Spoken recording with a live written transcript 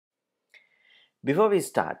Before we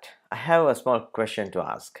start, I have a small question to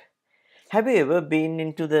ask. Have you ever been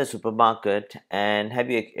into the supermarket and have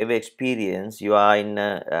you ever experienced you are in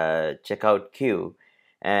a checkout queue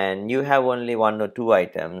and you have only one or two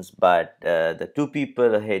items, but the two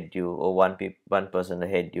people ahead you or one person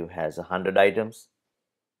ahead you has 100 items?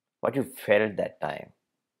 What you felt that time?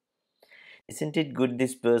 Isn't it good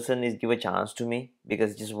this person is give a chance to me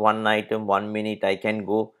because just one item, 1 minute I can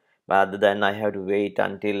go rather than I have to wait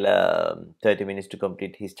until 30 minutes to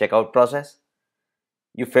complete his checkout process?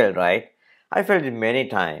 You felt, right? I felt it many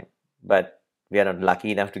times, but we are not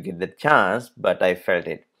lucky enough to get the chance, but I felt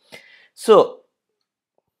it. So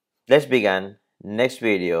let's begin next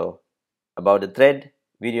video about the thread,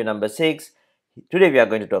 video number 6. Today we are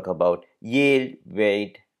going to talk about yield,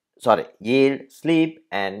 sleep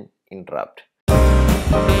and interrupt.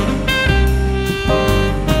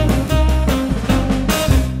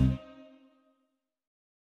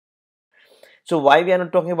 So why we are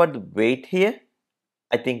not talking about the wait here?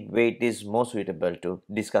 I think wait is more suitable to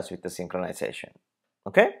discuss with the synchronization.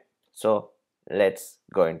 Okay, so let's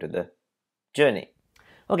go into the journey.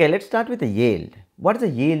 Okay, let's start with the yield. What the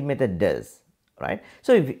yield method does, right?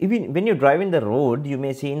 So when you drive in the road, you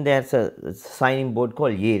may see there's a signing board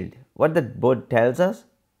called yield. What the board tells us?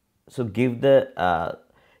 So give the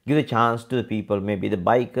chance to the people, maybe the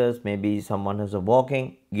bikers, maybe someone who's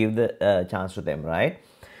walking, give the chance to them, right?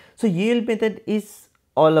 So yield method is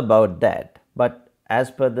all about that, but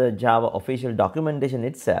as per the Java official documentation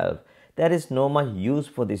itself, there is no much use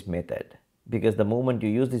for this method, because the moment you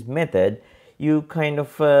use this method, you kind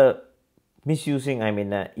of misusing,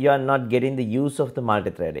 you are not getting the use of the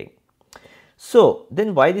multi-threading. So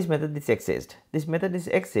then why this method is exist? This method is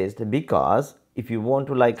exist because if you want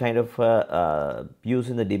to use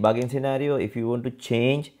in the debugging scenario, if you want to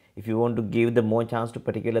change, if you want to give the more chance to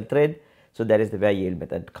particular thread, so that is the way yield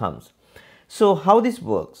method comes. So how this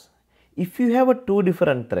works? If you have two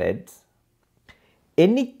different threads,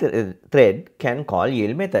 any thread can call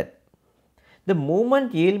yield method. The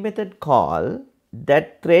moment yield method call,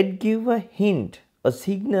 that thread give a hint, a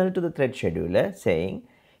signal to the thread scheduler saying,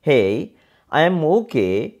 hey, I am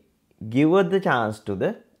okay, give her the chance to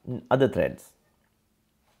the other threads.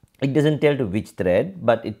 It doesn't tell to which thread,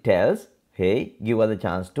 but it tells, hey, give her the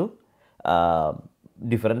chance to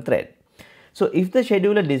different thread. So if the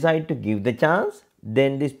scheduler decide to give the chance,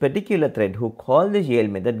 then this particular thread who call this yield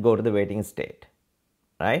method go to the waiting state,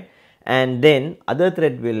 right? And then other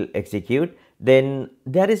thread will execute. Then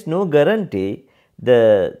there is no guarantee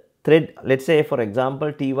the thread, let's say for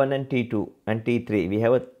example T1 and T2 and T3, we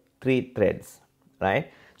have three threads,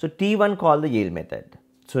 right? So T1 call the yield method.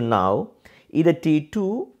 So now either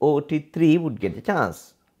T2 or T3 would get the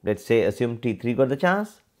chance. Let's say assume T3 got the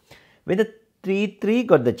chance. When the T3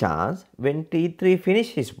 got the chance, when T3 finish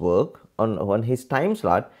his work on his time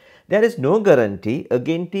slot, there is no guarantee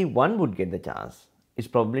again T1 would get the chance. It's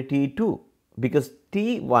probably T2, because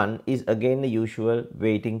T1 is again the usual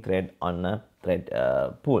waiting thread on a thread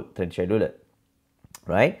pool, thread scheduler,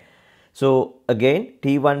 right? So again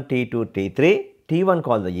T1, T2, T3, T1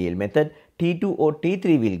 call the yield method, T2 or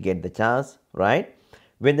T3 will get the chance, right?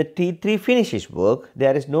 When the T3 finishes work,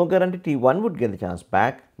 there is no guarantee T1 would get the chance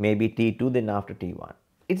back, maybe T2, then after T1.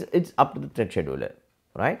 It's up to the thread scheduler,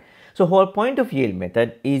 right? So whole point of yield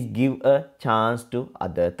method is give a chance to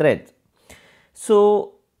other threads.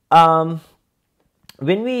 So when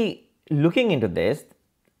we looking into this,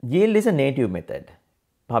 yield is a native method,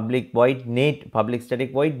 public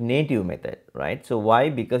static void native method, right? So why?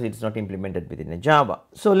 Because it's not implemented within a Java.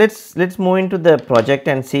 So let's move into the project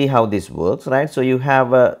and see how this works, right? So you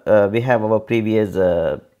have we have our previous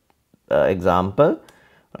example,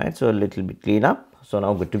 right? So a little bit clean up. So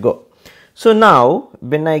now good to go. So now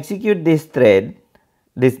when I execute this thread,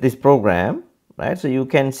 this program, right? So you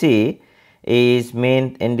can see is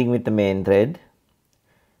main ending with the main thread,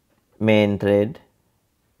 main thread,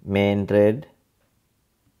 main thread,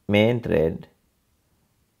 main thread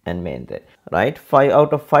and main thread, right? 5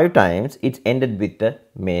 out of 5 times it's ended with the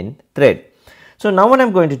main thread. So now what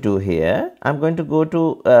I'm going to do here, I'm going to go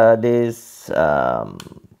to this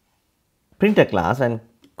printer class and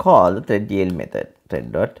call the thread yield method,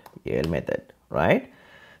 thread.yield method, right?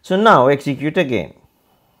 So now execute again.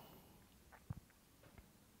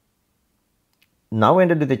 Now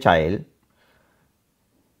enter with the child,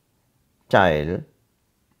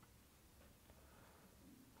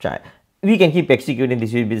 we can keep executing,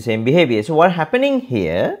 this will be the same behavior. So what happening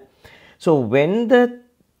here, so when the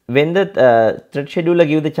thread scheduler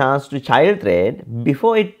give the chance to child thread,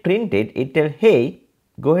 before it print it tell, hey,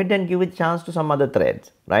 go ahead and give a chance to some other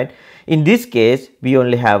threads, right? In this case we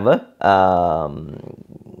only have a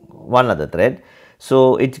one other thread.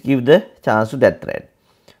 So it gives the chance to that thread,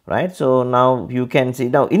 right? So now you can see,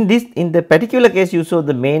 now in the particular case you saw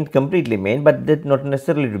the main completely main, but that not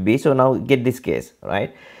necessarily to be. So now get this case,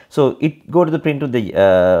 right? So it go to the print to the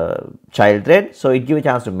child thread, so it give a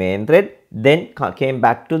chance to main thread, then came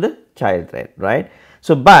back to the child thread, right?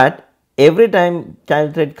 So but every time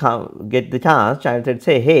child thread get the chance, child thread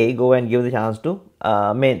say, hey, go and give the chance to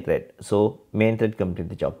main thread. So main thread complete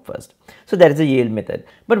the job first. So that is a yield method.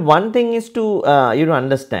 But one thing is to you to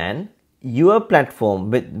understand your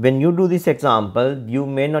platform. When you do this example, you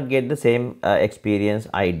may not get the same experience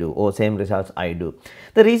I do or same results I do.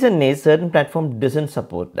 The reason is certain platform doesn't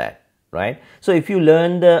support that, right? So if you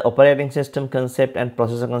learn the operating system concept and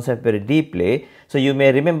processor concept very deeply, so you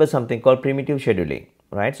may remember something called primitive scheduling,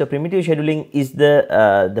 right? So primitive scheduling is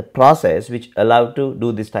the process which allow to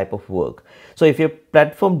do this type of work. So if your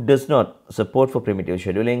platform does not support for primitive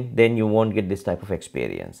scheduling, then you won't get this type of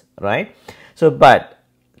experience, right? So but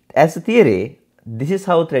as a theory, this is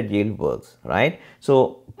how thread yield works, right?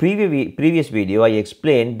 So previous video I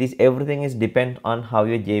explained this, everything is depend on how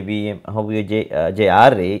your JVM, how your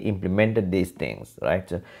JRA implemented these things, right?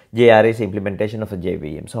 So JRA is implementation of a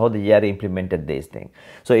JVM. So how the JRA implemented these things.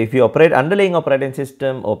 So if you operate underlying operating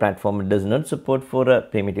system or platform does not support for a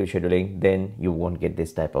primitive scheduling, then you won't get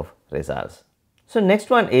this type of results. So next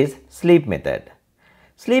one is sleep method.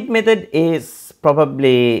 Sleep method is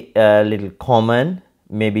probably a little common.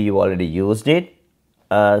 Maybe you already used it,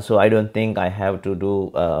 so I don't think I have to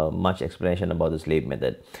do much explanation about the sleep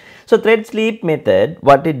method. So thread sleep method,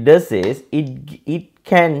 what it does is it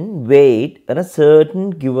can wait at a certain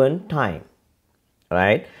given time,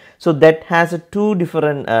 right? So that has two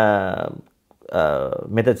different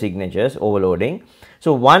method signatures overloading.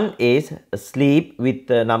 So one is sleep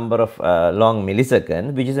with a number of long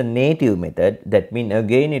milliseconds, which is a native method. That means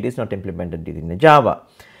again it is not implemented within the Java.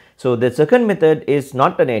 So the second method is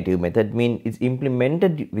not a native method, means it's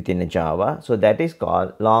implemented within a Java. So that is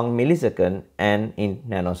called long millisecond and in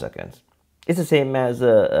nanoseconds. It's the same as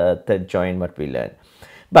a thread join what we learned.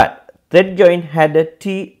 But thread join had a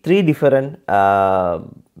three different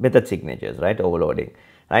method signatures, right? Overloading,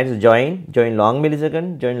 right? So join long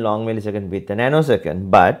millisecond with a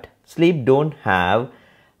nanosecond. But sleep don't have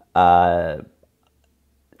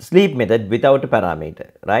sleep method without a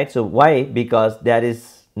parameter, right? So why? Because there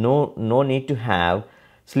is no need to have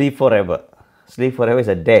sleep forever. Sleep forever is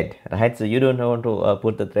a dead, right? So you don't want to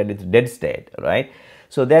put the thread into dead state, right?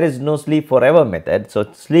 So there is no sleep forever method. So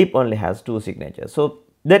sleep only has two signatures. So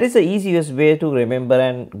that is the easiest way to remember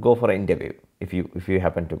and go for an interview if you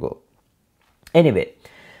happen to go. Anyway,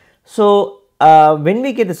 so when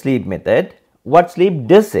we get the sleep method, what sleep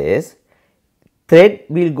does is thread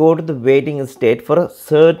will go to the waiting state for a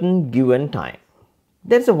certain given time.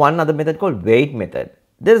 There is one other method called wait method.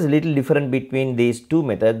 There is a little difference between these two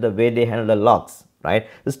methods, the way they handle the locks, right?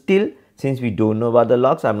 Still, since we don't know about the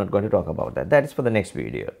locks, I'm not going to talk about that. That is for the next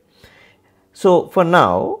video. So for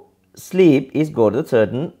now, sleep is go to a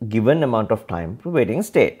certain given amount of time to waiting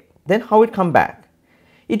state. Then how it come back?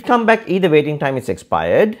 It come back either waiting time is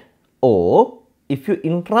expired, or if you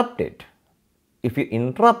interrupt it. If you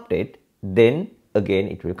interrupt it, then again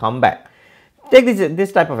it will come back. Take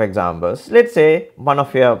this type of examples. Let's say one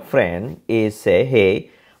of your friend is say, hey,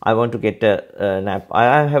 I want to get a nap.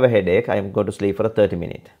 I have a headache. I am going to sleep for a 30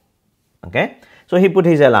 minutes. Okay. So he put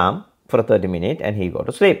his alarm for a 30 minutes and he go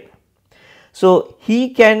to sleep. So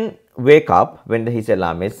he can wake up when his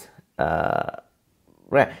alarm is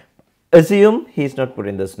right. Assume he's not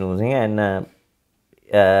putting the snoozing and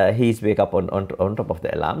he's wake up on top of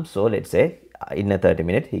the alarm. So let's say in a 30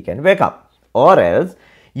 minutes he can wake up, or else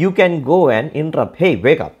you can go and interrupt, hey,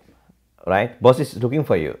 wake up, right? Boss is looking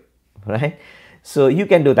for you, right? So you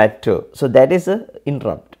can do that too. So that is a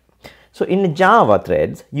interrupt. So in Java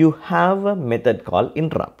threads, you have a method called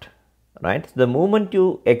interrupt, right? The moment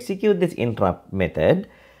you execute this interrupt method,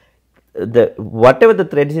 whatever the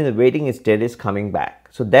thread is in the waiting state is coming back.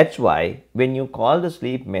 So that's why when you call the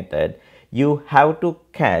sleep method, you have to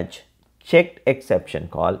catch checked exception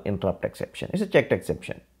called interrupt exception. It's a checked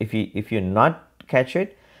exception. If you not catch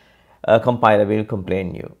it, compiler will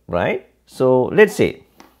complain you, right? So let's see.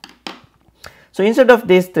 So instead of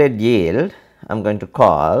this thread yield, I'm going to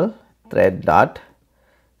call thread dot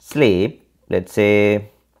sleep. Let's say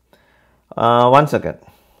 1 second.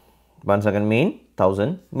 1 second mean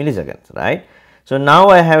 1000 milliseconds, right? So now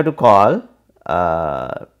I have to call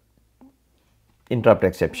interrupt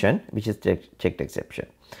exception, which is checked exception.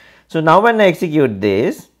 So now when I execute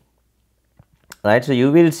this, right? So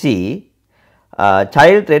you will see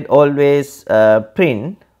child thread always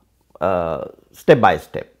print step by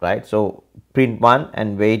step, right? So print one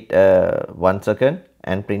and wait 1 second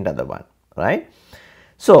and print other one, right.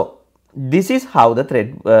 So this is how the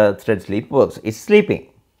thread sleep works. It's sleeping,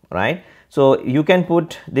 right. So you can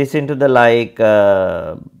put this into the like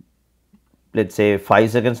let's say 5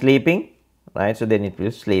 seconds sleeping, right. So then it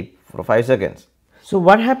will sleep for 5 seconds. So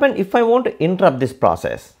what happens if I want to interrupt this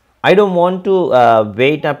process? I don't want to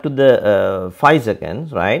wait up to the 5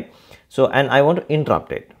 seconds, right. So and I want to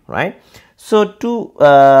interrupt it, right. So to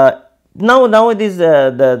now this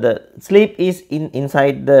the sleep is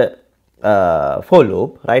inside the for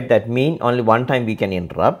loop, right. That means only one time we can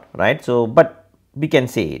interrupt, right. So but we can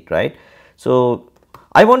see it, right. So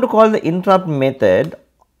I want to call the interrupt method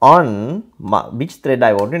on which thread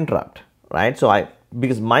I want to interrupt, right. So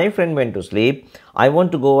because my friend went to sleep, I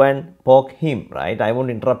want to go and poke him, right. I want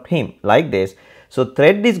to interrupt him like this. So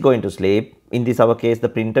thread is going to sleep. In this our case, the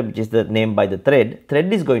printer, which is the name by the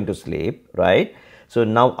thread is going to sleep, right. So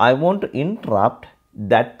now I want to interrupt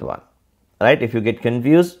that one, right. If you get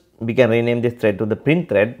confused, we can rename this thread to the print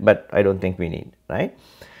thread, but I don't think we need, right.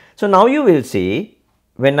 So now you will see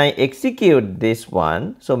when I execute this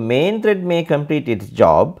one, so main thread may complete its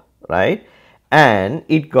job, right, and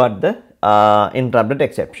it got the interrupted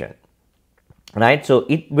exception, right. So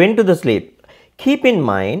it went to the sleep. Keep in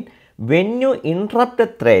mind, when you interrupt a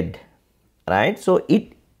thread, right, so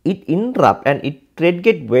it interrupt and it thread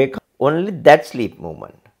get wake up only that sleep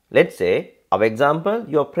movement. Let's say our example,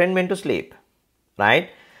 your friend went to sleep, right.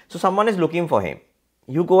 So someone is looking for him,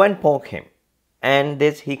 you go and poke him and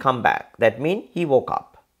this he come back. That means he woke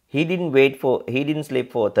up. He didn't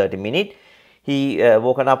sleep for 30 minutes. He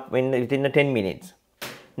woken up within 10 minutes.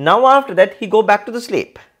 Now after that he go back to the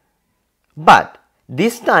sleep. But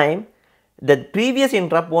this time the previous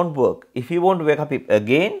interrupt won't work. If you want to wake up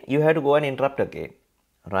again, you have to go and interrupt again,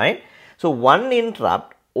 right. So one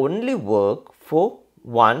interrupt only work for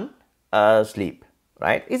one sleep,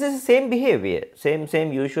 right. It's the same behavior,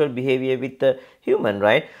 same usual behavior with the human,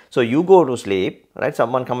 right. So you go to sleep, right,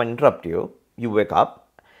 someone come and interrupt you, you wake up,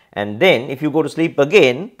 and then if you go to sleep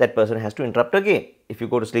again, that person has to interrupt again. If you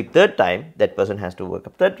go to sleep third time, that person has to wake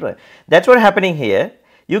up third time. That's what happening here.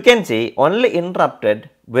 You can see only interrupted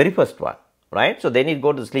very first one, right. So then it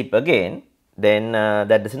go to sleep again, then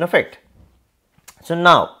that doesn't affect. So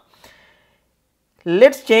now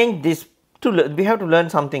let's change this we have to learn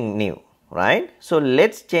something new, right. So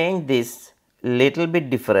let's change this little bit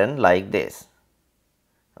different like this,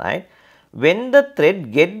 right. When the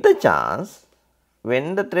thread get the chance,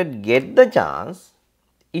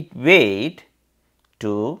 it wait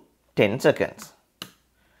to 10 seconds,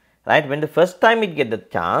 right. When the first time it get the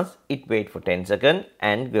chance, it wait for 10 seconds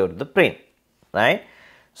and go to the print, right.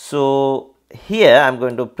 So here I am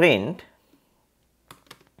going to print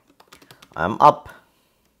I am up,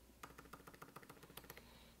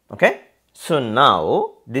 okay. So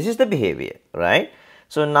now this is the behavior, right.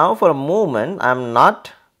 So now for a moment I am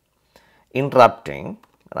not interrupting,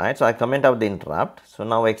 right. So I comment out the interrupt. So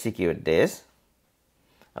now execute this,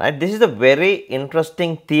 right. This is a very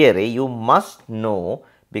interesting theory you must know,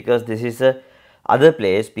 because this is a other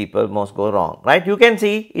place people most go wrong, right. You can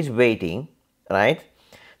see it's waiting, right.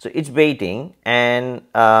 So it's waiting, and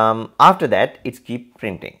after that it's keep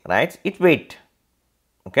printing, right. It wait,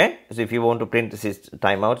 okay. So if you want to print this is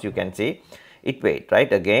timeouts, you can see it wait,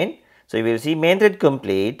 right, again. So you will see main thread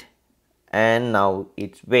complete, and now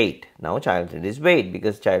it's wait. Now child thread is wait,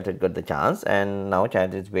 because child thread got the chance, and now child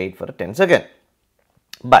thread is wait for 10 seconds.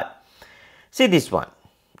 But see this one,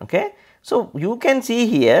 okay. So you can see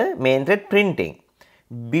here main thread printing.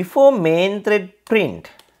 Before main thread print,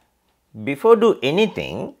 before do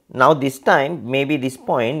anything, now this time maybe this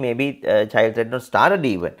point, maybe child thread not started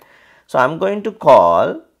even. So I am going to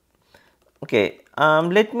call, okay,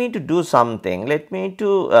 let me to do something, let me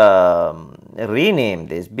to rename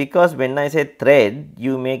this, because when I say thread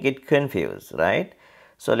you may get confused, right.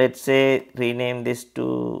 So let's say rename this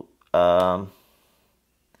to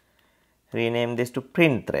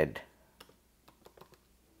print thread,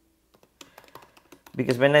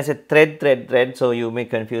 because when I say thread, so you may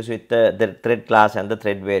confuse with the thread class and the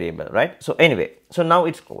thread variable, right. So anyway, so now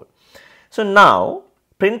it's cool. So now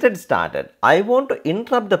print thread started. I want to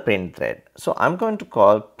interrupt the print thread. So I'm going to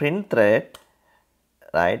call print thread,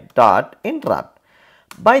 right, dot interrupt.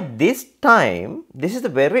 By this time, this is a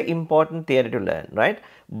very important theory to learn, right.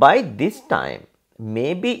 By this time,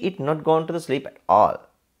 maybe it not gone to the sleep at all,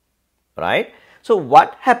 right. So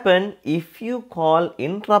what happened if you call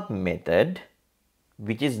interrupt method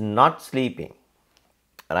which is not sleeping,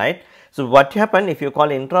 right. So what happen if you call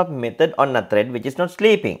interrupt method on a thread which is not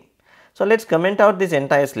sleeping? So let's comment out this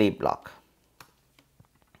entire sleep block,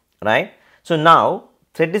 right. So now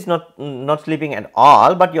thread is not sleeping at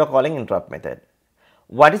all, but you are calling interrupt method.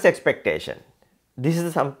 What is expectation? This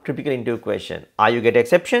is some typical interview question. Are you get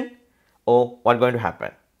exception or what going to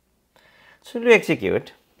happen? So to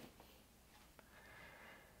execute.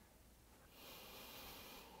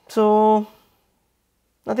 So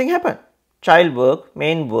nothing happened. Child work,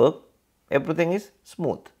 main work, everything is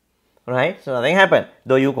smooth, right? So nothing happened,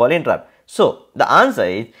 though you call interrupt. So the answer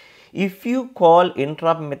is, if you call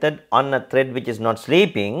interrupt method on a thread which is not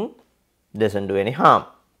sleeping, doesn't do any harm.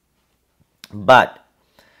 But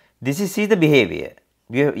this is see the behavior.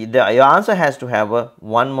 Your answer has to have a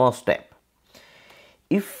one more step.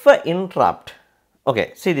 If a interrupt,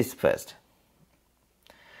 okay, see this first.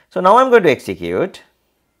 So now I'm going to execute.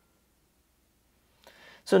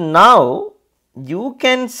 So now you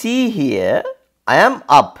can see here I am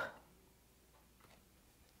up.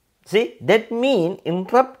 See, that means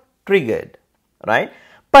interrupt triggered, right?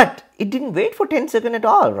 But it didn't wait for 10 seconds at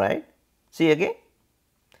all, right? See again.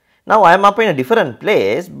 Now I am up in a different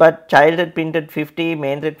place, but child had printed 50,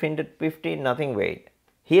 main thread printed 50, nothing wait.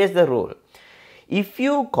 Here's the rule. If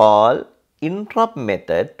you call interrupt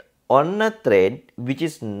method on a thread which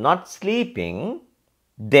is not sleeping,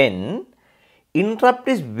 then interrupt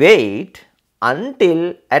is wait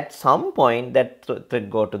until at some point that thread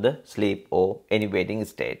go to the sleep or any waiting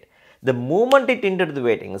state. The moment it entered the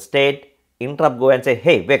waiting state, interrupt go and say,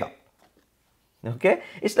 hey, wake up. Okay,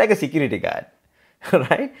 it's like a security guard,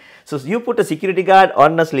 right? So you put a security guard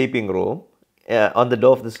on a sleeping room, on the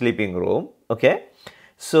door of the sleeping room. Okay,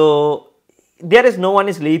 so there is no one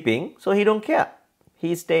is sleeping, so he don't care.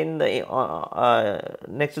 He stay in the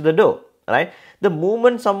next to the door, right? The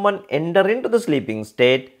moment someone enter into the sleeping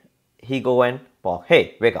state, he go and pop,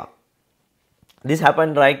 hey, wake up. This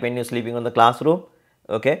happened right when you're sleeping on the classroom.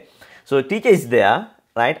 Okay, so teacher is there,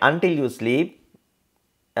 right? Until you sleep,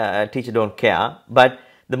 teacher don't care, but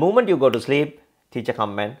the moment you go to sleep, teacher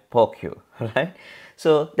come and poke you, right?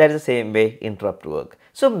 So that is the same way interrupt work.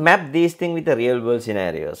 So map these things with the real world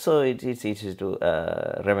scenario, so it's easy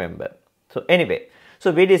to remember. So anyway,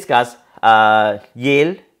 so we discuss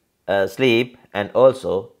yield, sleep, and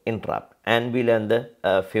also interrupt, and we learn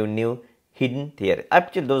the few new hidden theories.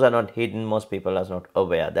 Actually those are not hidden, most people are not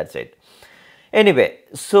aware, that's it. Anyway,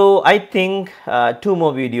 so I think 2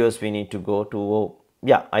 more videos we need to go to.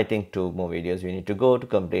 Yeah, I think 2 more videos we need to go to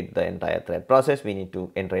complete the entire thread process. We need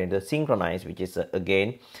to enter into synchronize, which is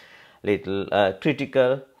again little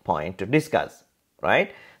critical point to discuss,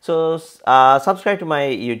 right? So subscribe to my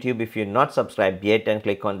YouTube if you're not subscribed yet, and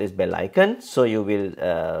click on this bell icon so you will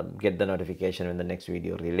get the notification when the next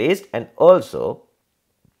video released, and also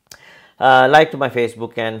like to my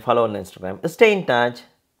Facebook and follow on Instagram. Stay in touch.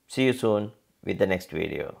 See you soon with the next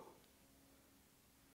video.